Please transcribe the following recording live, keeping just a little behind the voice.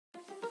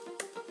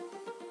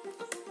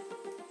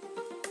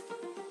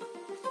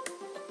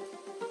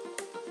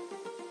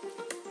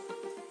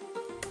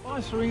Hi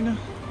Sarina.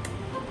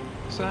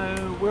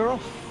 So we're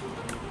off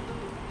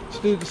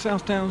to do the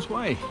South Downs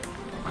Way.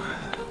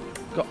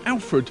 Got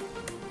Alfred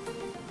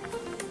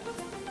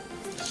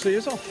to see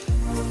us off.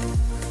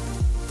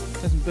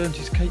 Hasn't burnt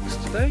his cakes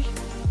today.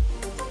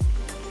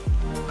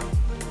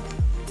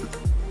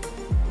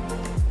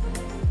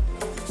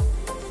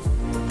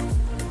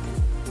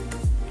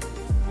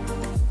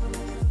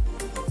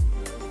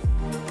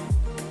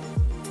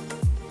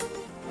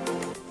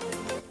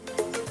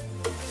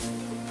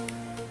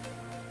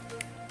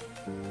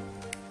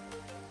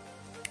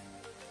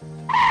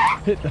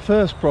 Hit the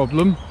first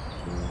problem,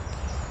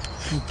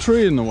 a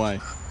tree in the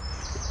way.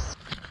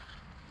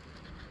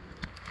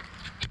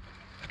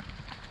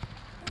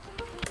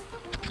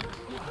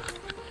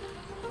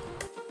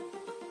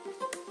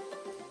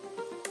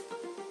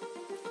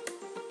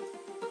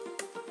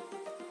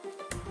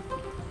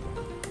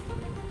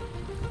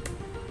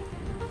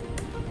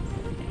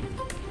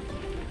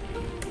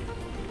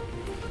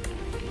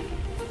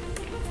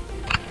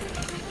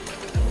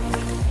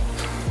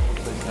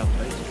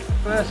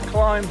 First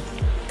climb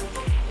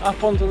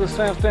up onto the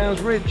South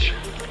Downs Ridge.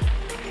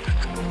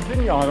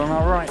 Vineyard on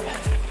our right.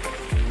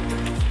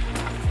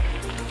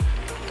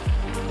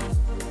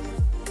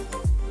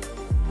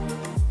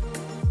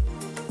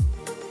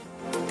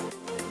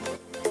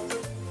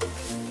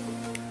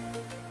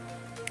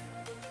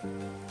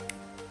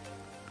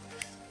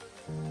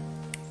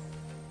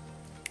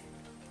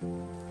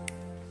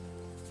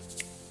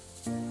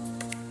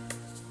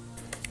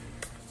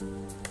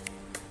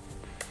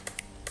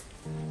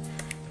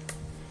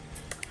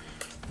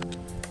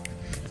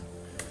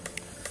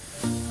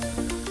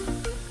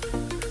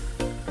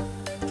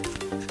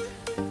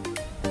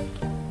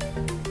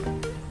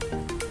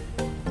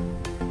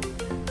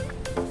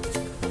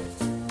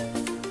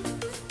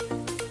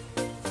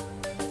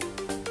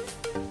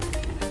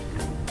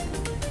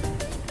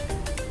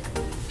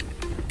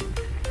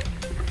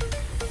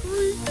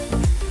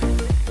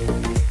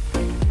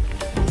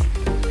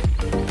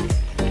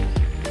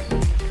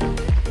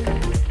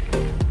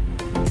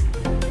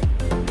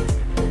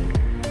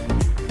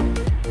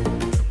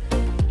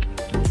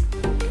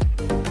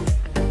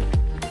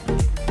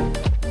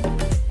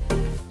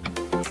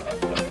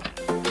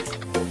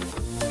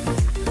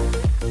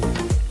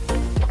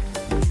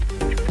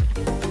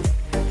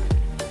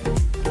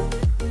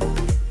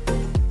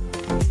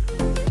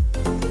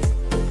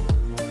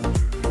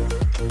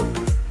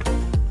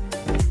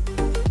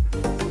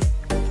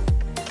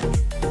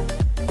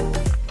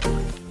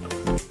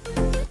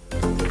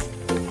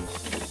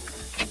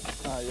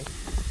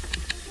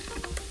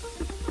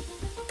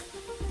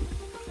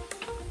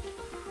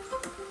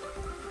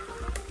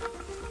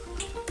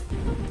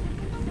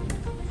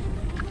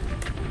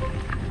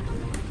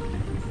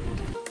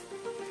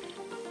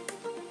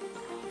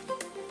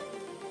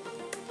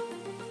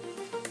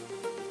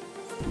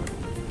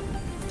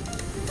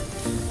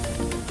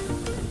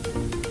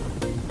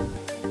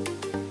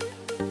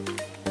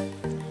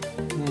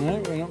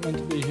 No, we're not meant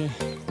to be here.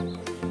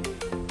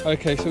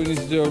 Okay, so we need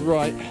to do a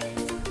right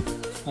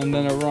and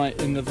then a right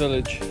in the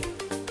village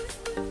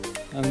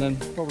and then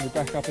probably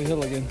back up a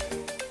hill again.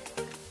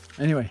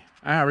 Anyway,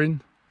 hour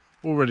in,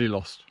 already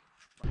lost.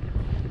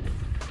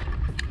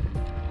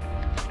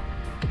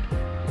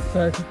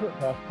 So it's a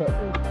footpath, but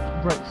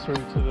it breaks through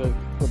to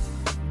the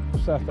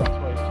South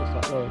Downs Way, it's just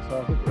up there, so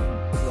I think we can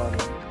ride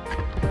it.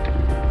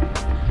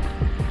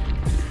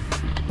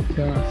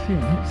 So I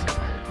assume it's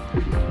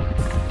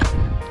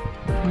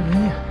over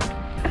here.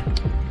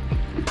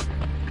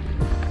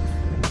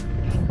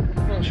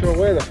 Not sure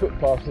where the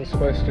footpath is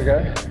supposed to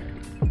go.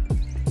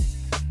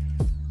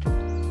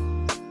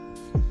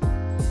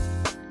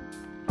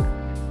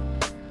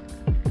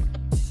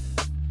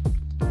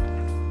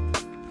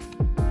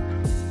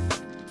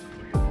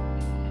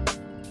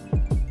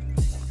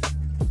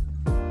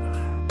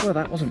 Well,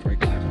 that wasn't very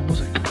clever,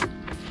 was it?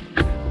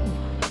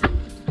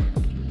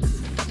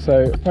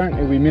 So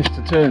apparently we missed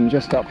a turn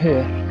just up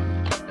here.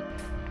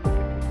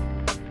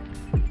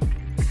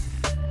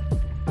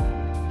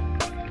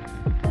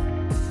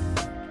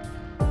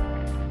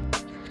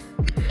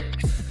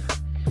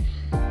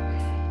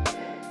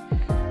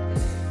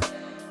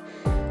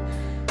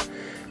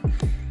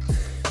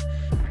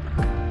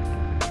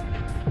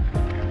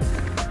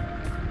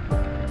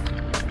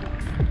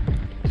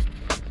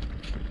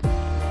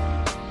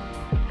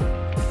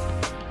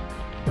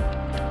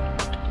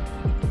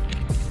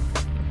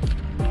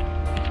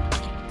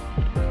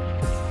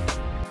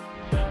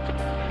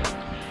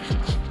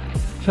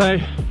 So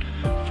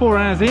 4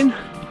 hours in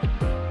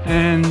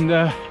and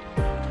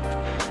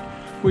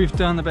we've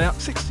done about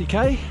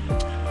 60k.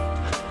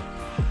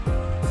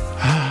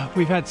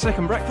 We've had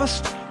second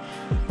breakfast.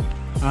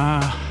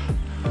 How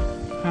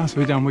else have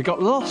we done? We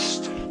got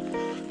lost.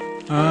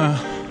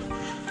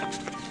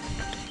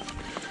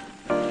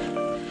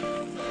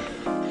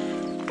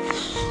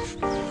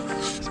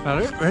 That's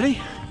about it,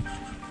 really.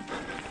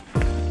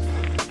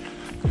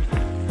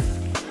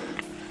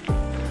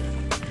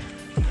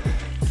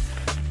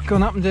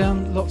 Gone up and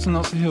down lots and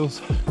lots of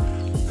hills.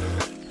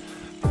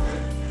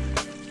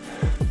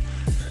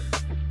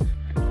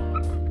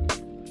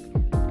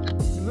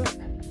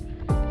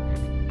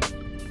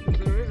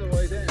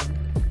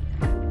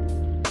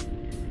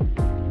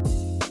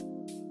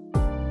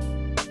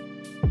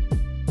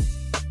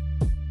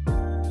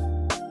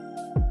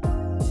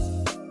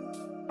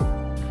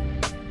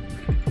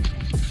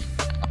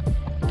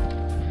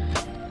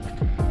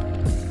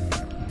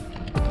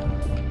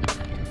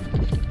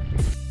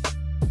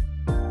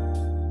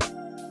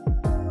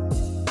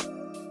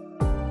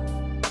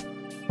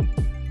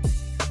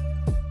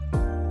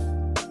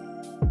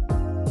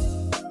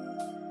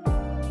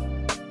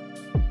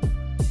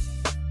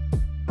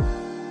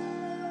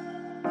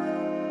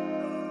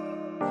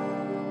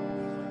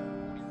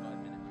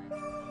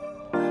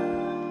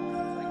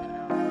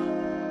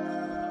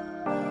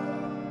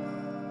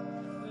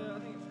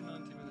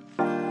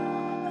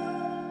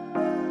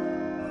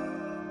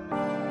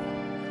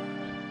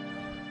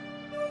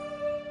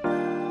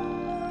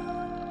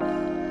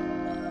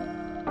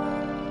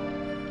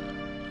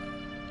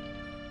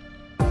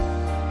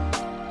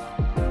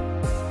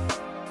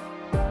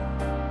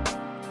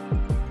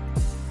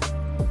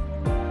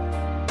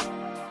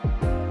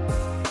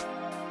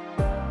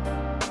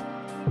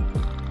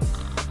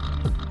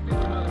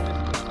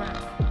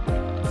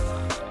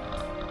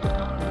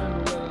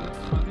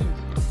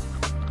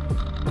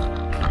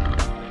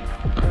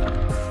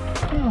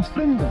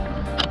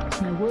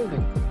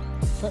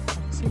 perfect.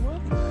 I can see why.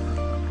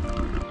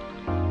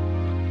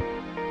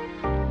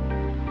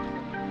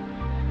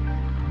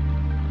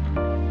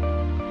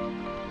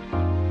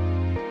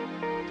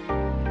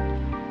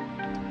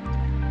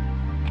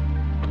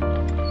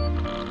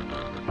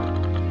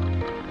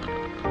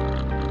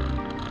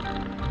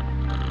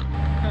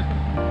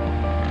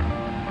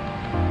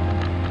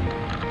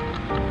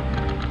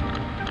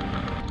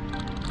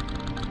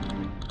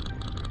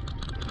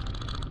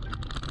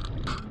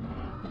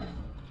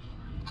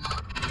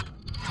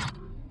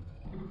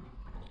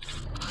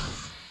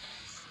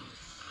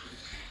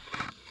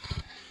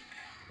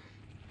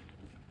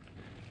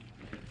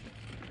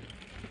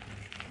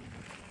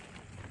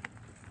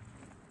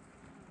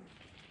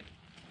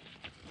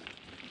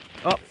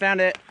 Oh, found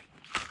it.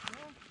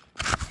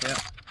 Yeah.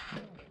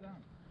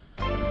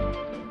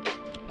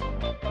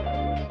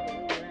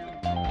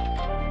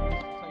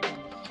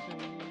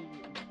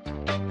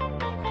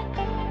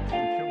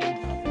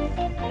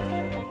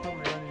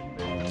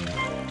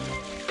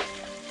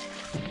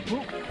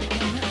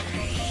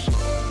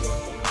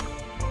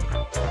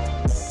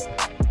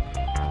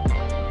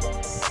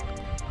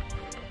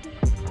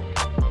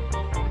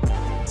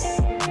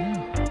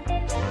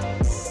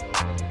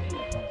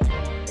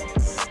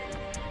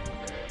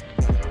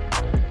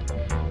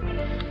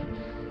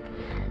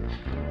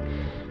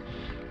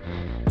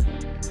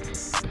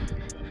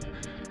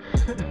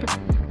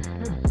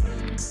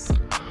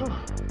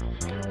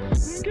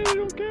 Get it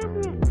on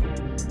camera.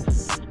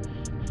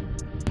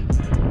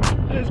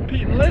 There's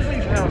Pete and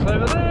Leslie's house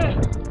over there.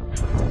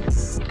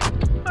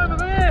 Over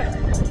there.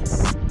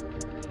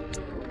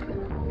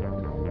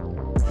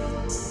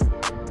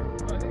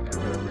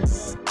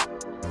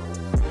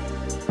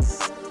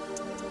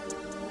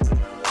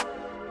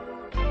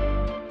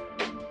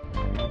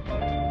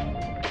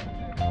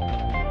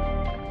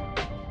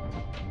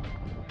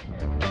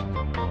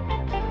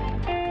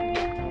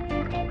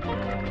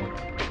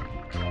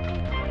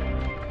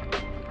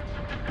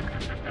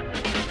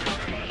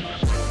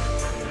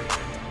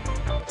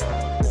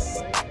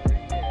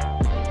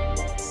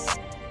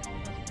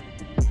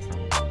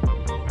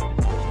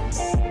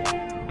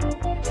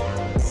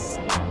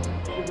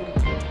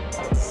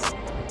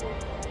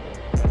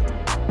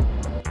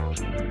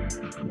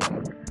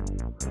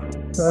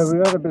 So we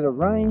had a bit of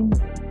rain,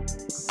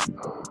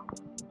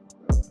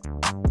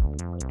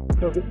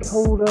 got a bit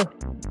colder,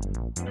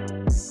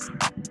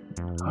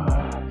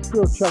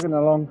 still chugging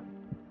along.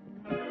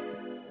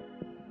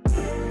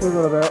 We've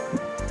got about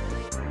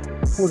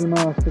 40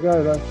 miles to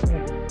go though.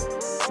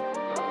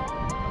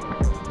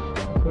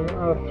 So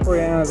another 3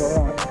 hours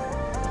alright.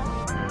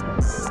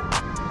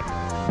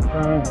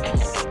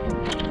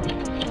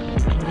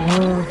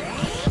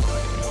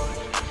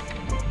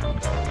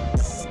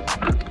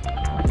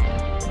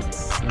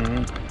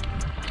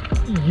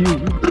 You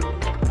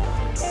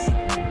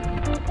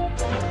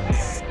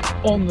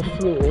on the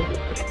floor.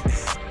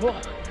 What?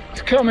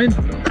 It's coming.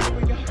 Where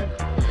we go?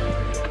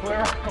 Where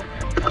are we?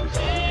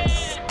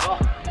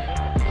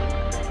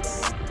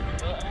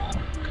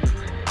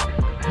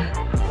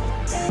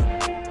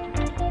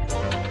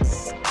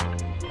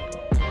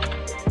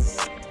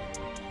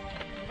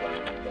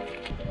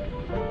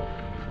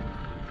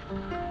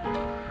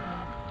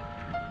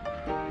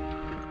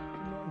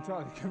 I'm not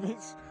entirely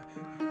convinced.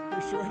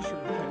 Which direction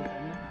we came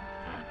from?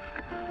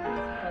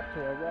 Up to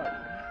our right.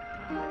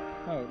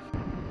 Oh.